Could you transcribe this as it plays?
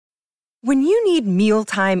When you need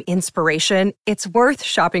mealtime inspiration, it's worth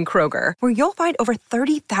shopping Kroger, where you'll find over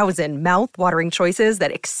 30,000 mouth-watering choices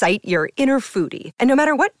that excite your inner foodie. And no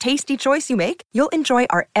matter what tasty choice you make, you'll enjoy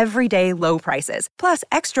our everyday low prices, plus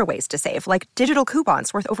extra ways to save, like digital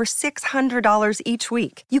coupons worth over $600 each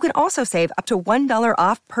week. You can also save up to $1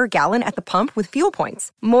 off per gallon at the pump with fuel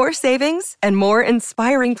points. More savings and more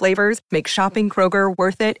inspiring flavors make shopping Kroger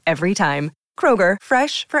worth it every time. Kroger,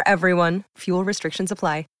 fresh for everyone. Fuel restrictions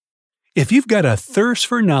apply. If you've got a thirst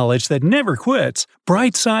for knowledge that never quits,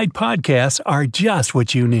 Brightside Podcasts are just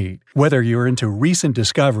what you need. Whether you're into recent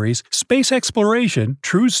discoveries, space exploration,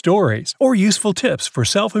 true stories, or useful tips for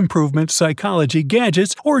self-improvement, psychology,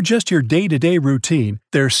 gadgets, or just your day-to-day routine,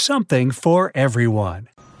 there's something for everyone.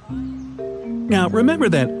 Now, remember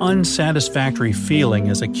that unsatisfactory feeling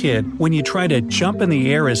as a kid when you try to jump in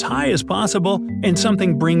the air as high as possible and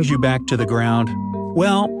something brings you back to the ground?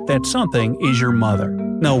 Well, that something is your mother.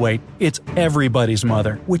 No, wait, it's everybody's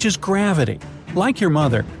mother, which is gravity. Like your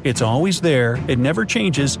mother, it's always there, it never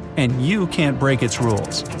changes, and you can't break its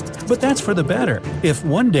rules. But that's for the better. If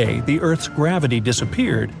one day the Earth's gravity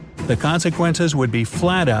disappeared, the consequences would be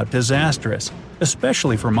flat-out disastrous,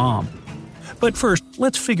 especially for Mom. But first,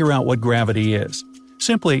 let's figure out what gravity is.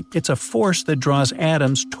 Simply, it's a force that draws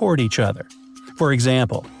atoms toward each other. For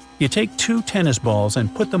example, you take two tennis balls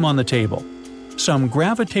and put them on the table. Some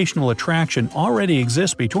gravitational attraction already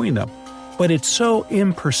exists between them, but it's so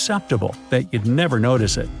imperceptible that you'd never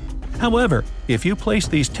notice it. However, if you place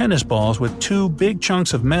these tennis balls with two big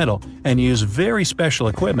chunks of metal and use very special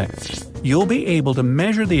equipment, you'll be able to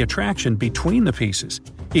measure the attraction between the pieces,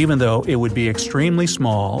 even though it would be extremely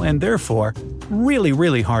small and therefore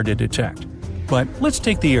really hard to detect. But let's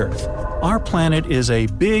take the Earth. Our planet is a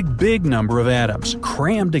big number of atoms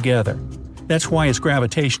crammed together. That's why its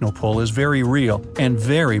gravitational pull is very real and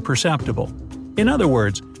very perceptible. In other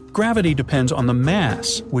words, gravity depends on the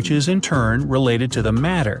mass, which is in turn related to the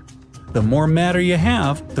matter. The more matter you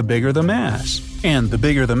have, the bigger the mass. And the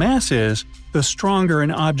bigger the mass is, the stronger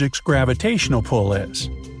an object's gravitational pull is.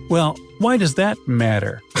 Well, why does that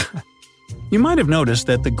matter? You might have noticed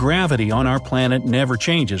that the gravity on our planet never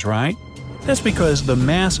changes, right? That's because the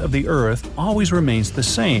mass of the Earth always remains the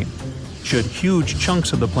same. Should huge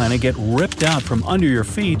chunks of the planet get ripped out from under your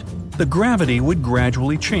feet, the gravity would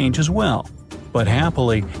gradually change as well. But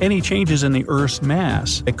happily, any changes in the Earth's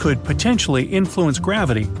mass that could potentially influence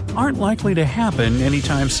gravity aren't likely to happen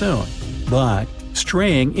anytime soon. But,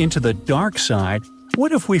 straying into the dark side,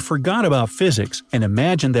 what if we forgot about physics and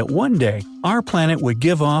imagined that one day our planet would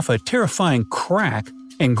give off a terrifying crack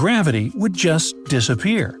and gravity would just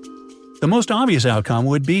disappear? The most obvious outcome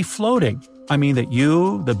would be floating. I mean that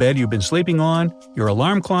you, the bed you've been sleeping on, your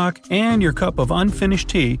alarm clock, and your cup of unfinished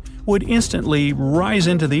tea would instantly rise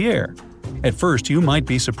into the air. At first, you might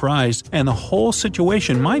be surprised, and the whole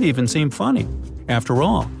situation might even seem funny. After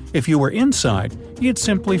all, if you were inside, you'd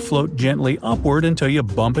simply float gently upward until you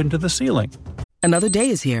bump into the ceiling. Another day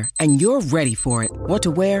is here, and you're ready for it. What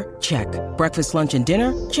to wear? Check. Breakfast, lunch, and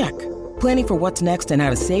dinner? Check. Planning for what's next and how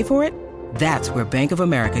to save for it? That's where Bank of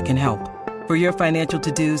America can help. For your financial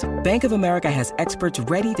to-dos, Bank of America has experts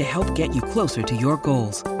ready to help get you closer to your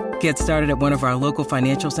goals. Get started at one of our local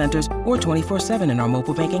financial centers or 24/7 in our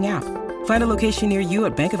mobile banking app. Find a location near you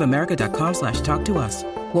at bankofamerica.com/talktous.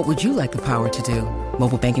 What would you like the power to do?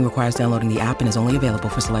 Mobile banking requires downloading the app and is only available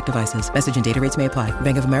for select devices. Message and data rates may apply.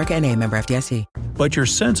 Bank of America NA, member FDIC. But your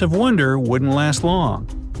sense of wonder wouldn't last long.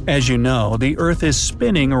 As you know, the Earth is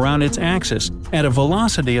spinning around its axis at a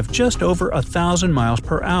velocity of just over 1,000 miles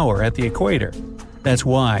per hour at the equator. That's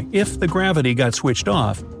why, if the gravity got switched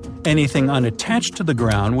off, anything unattached to the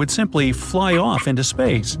ground would simply fly off into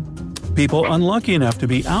space. People unlucky enough to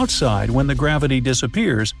be outside when the gravity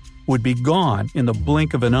disappears would be gone in the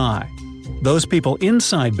blink of an eye. Those people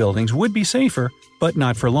inside buildings would be safer, but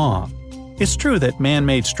not for long. It's true that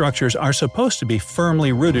man-made structures are supposed to be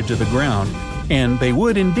firmly rooted to the ground, and they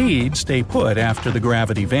would indeed stay put after the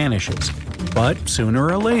gravity vanishes. But sooner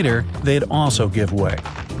or later, they'd also give way.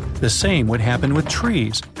 The same would happen with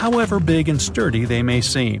trees, however big and sturdy they may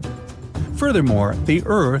seem. Furthermore, the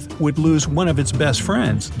Earth would lose one of its best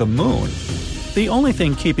friends, the Moon. The only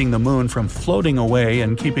thing keeping the Moon from floating away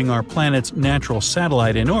and keeping our planet's natural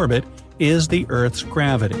satellite in orbit is the Earth's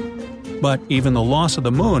gravity. But even the loss of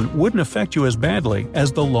the Moon wouldn't affect you as badly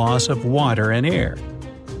as the loss of water and air.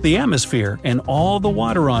 The atmosphere and all the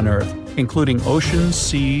water on Earth, including oceans,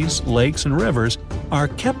 seas, lakes, and rivers, are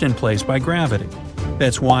kept in place by gravity.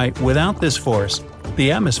 That's why, without this force,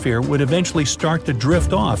 the atmosphere would eventually start to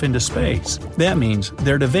drift off into space. That means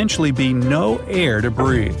there'd eventually be no air to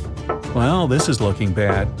breathe. Well, this is looking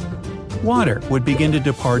bad. water would begin to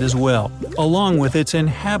depart as well, along with its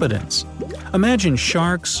inhabitants. Imagine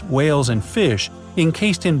sharks, whales, and fish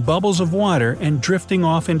encased in bubbles of water and drifting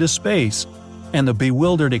off into space, and the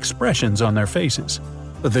bewildered expressions on their faces.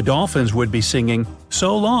 The dolphins would be singing,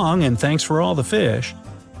 "So long and thanks for all the fish."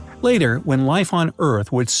 Later, when life on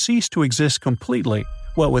Earth would cease to exist completely,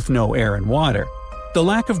 with no air and water, the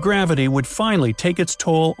lack of gravity would finally take its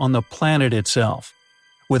toll on the planet itself.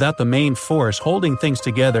 Without the main force holding things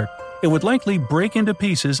together, it would likely break into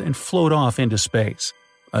pieces and float off into space.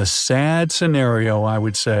 A sad scenario, I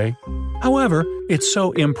would say. However, it's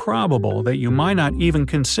so improbable that you might not even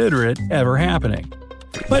consider it ever happening.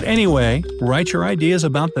 But anyway, write your ideas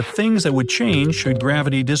about the things that would change should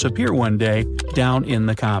gravity disappear one day down in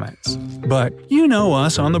the comments. But you know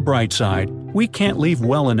us on the bright side, we can't leave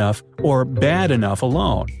well enough or bad enough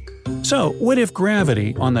alone. So what if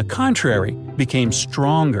gravity, on the contrary, became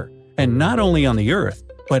stronger, and not only on the Earth,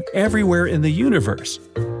 but everywhere in the universe?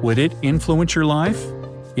 Would it influence your life?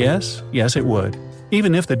 Yes, it would,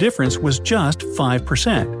 even if the difference was just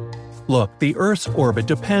 5%. Look, the Earth's orbit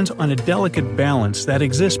depends on a delicate balance that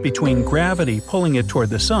exists between gravity pulling it toward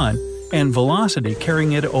the Sun and velocity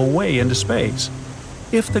carrying it away into space.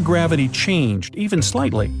 If the gravity changed even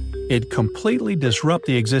slightly, it'd completely disrupt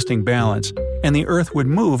the existing balance, and the Earth would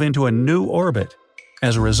move into a new orbit.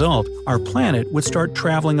 As a result, our planet would start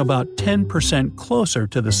traveling about 10% closer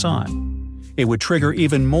to the Sun. It would trigger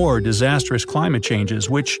even more disastrous climate changes,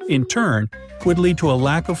 which, in turn, would lead to a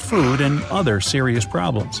lack of food and other serious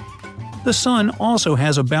problems. The Sun also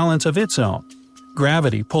has a balance of its own.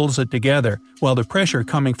 Gravity pulls it together, while the pressure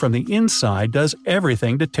coming from the inside does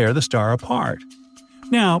everything to tear the star apart.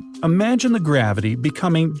 Now, imagine the gravity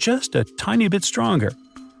becoming just a tiny bit stronger.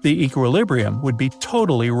 The equilibrium would be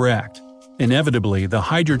totally wrecked. Inevitably, the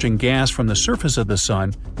hydrogen gas from the surface of the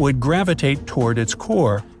Sun would gravitate toward its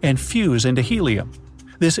core and fuse into helium.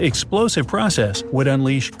 This explosive process would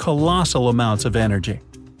unleash colossal amounts of energy.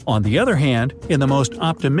 On the other hand, in the most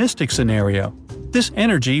optimistic scenario, this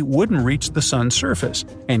energy wouldn't reach the Sun's surface,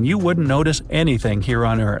 and you wouldn't notice anything here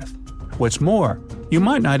on Earth. What's more, you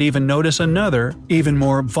might not even notice another, even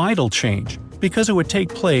more vital change, because it would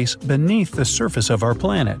take place beneath the surface of our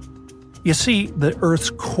planet. You see, the Earth's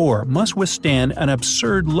core must withstand an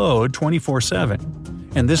absurd load 24/7,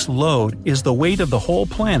 and this load is the weight of the whole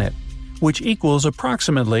planet, which equals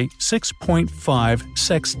approximately 6.5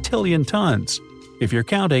 sextillion tons. If you're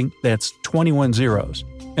counting, that's 21 zeros.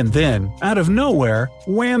 And then, out of nowhere,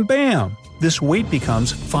 wham bam, this weight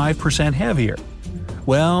becomes 5% heavier.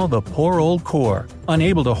 Well, the poor old core,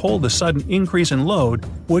 unable to hold the sudden increase in load,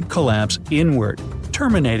 would collapse inward,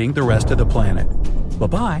 terminating the rest of the planet.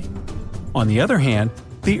 Bye-bye. On the other hand,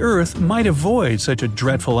 the Earth might avoid such a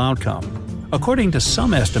dreadful outcome. According to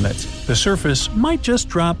some estimates, the surface might just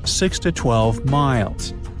drop 6 to 12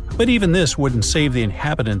 miles. But even this wouldn't save the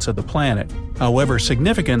inhabitants of the planet. However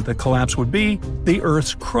significant the collapse would be, the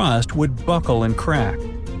Earth's crust would buckle and crack.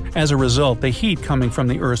 As a result, the heat coming from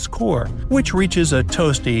the Earth's core, which reaches a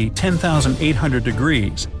toasty 10,800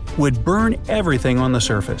 degrees, would burn everything on the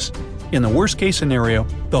surface. In the worst-case scenario,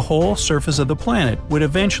 the whole surface of the planet would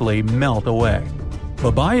eventually melt away.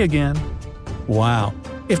 Bye-bye again. Wow.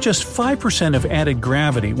 If just 5% of added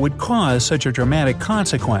gravity would cause such a dramatic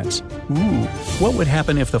consequence, what would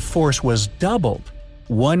happen if the force was doubled?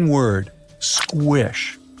 One word: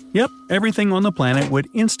 squish. Yep, everything on the planet would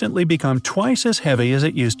instantly become twice as heavy as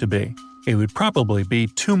it used to be. It would probably be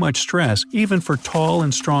too much stress even for tall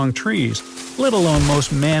and strong trees, let alone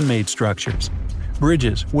most man-made structures.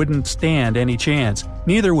 Bridges wouldn't stand any chance,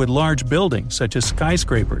 neither would large buildings such as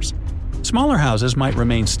skyscrapers. Smaller houses might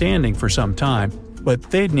remain standing for some time,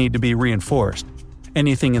 but they'd need to be reinforced.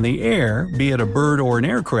 Anything in the air, be it a bird or an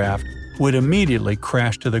aircraft, would immediately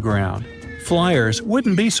crash to the ground. Flyers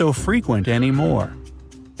wouldn't be so frequent anymore.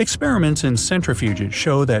 Experiments in centrifuges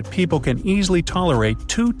show that people can easily tolerate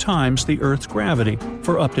 2 times the Earth's gravity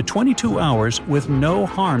for up to 22 hours with no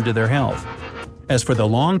harm to their health. As for the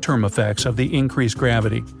long-term effects of the increased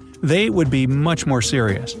gravity, they would be much more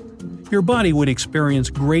serious. Your body would experience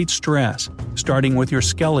great stress, starting with your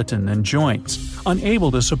skeleton and joints,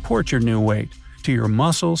 unable to support your new weight, to your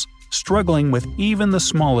muscles, struggling with even the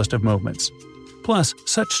smallest of movements. Plus,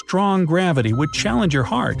 such strong gravity would challenge your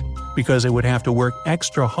heart, because it would have to work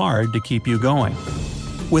extra hard to keep you going.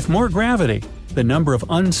 With more gravity, the number of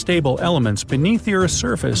unstable elements beneath the Earth's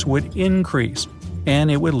surface would increase, and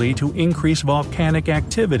it would lead to increased volcanic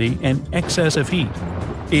activity and excessive heat.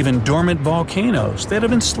 Even dormant volcanoes that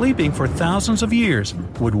have been sleeping for thousands of years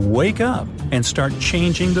would wake up and start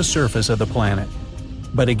changing the surface of the planet.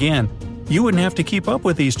 But again, you wouldn't have to keep up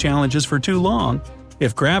with these challenges for too long.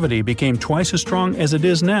 If gravity became twice as strong as it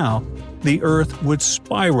is now, the Earth would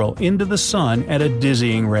spiral into the Sun at a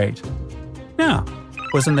dizzying rate. Now,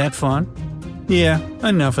 wasn't that fun? Yeah,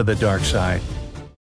 enough of the dark side.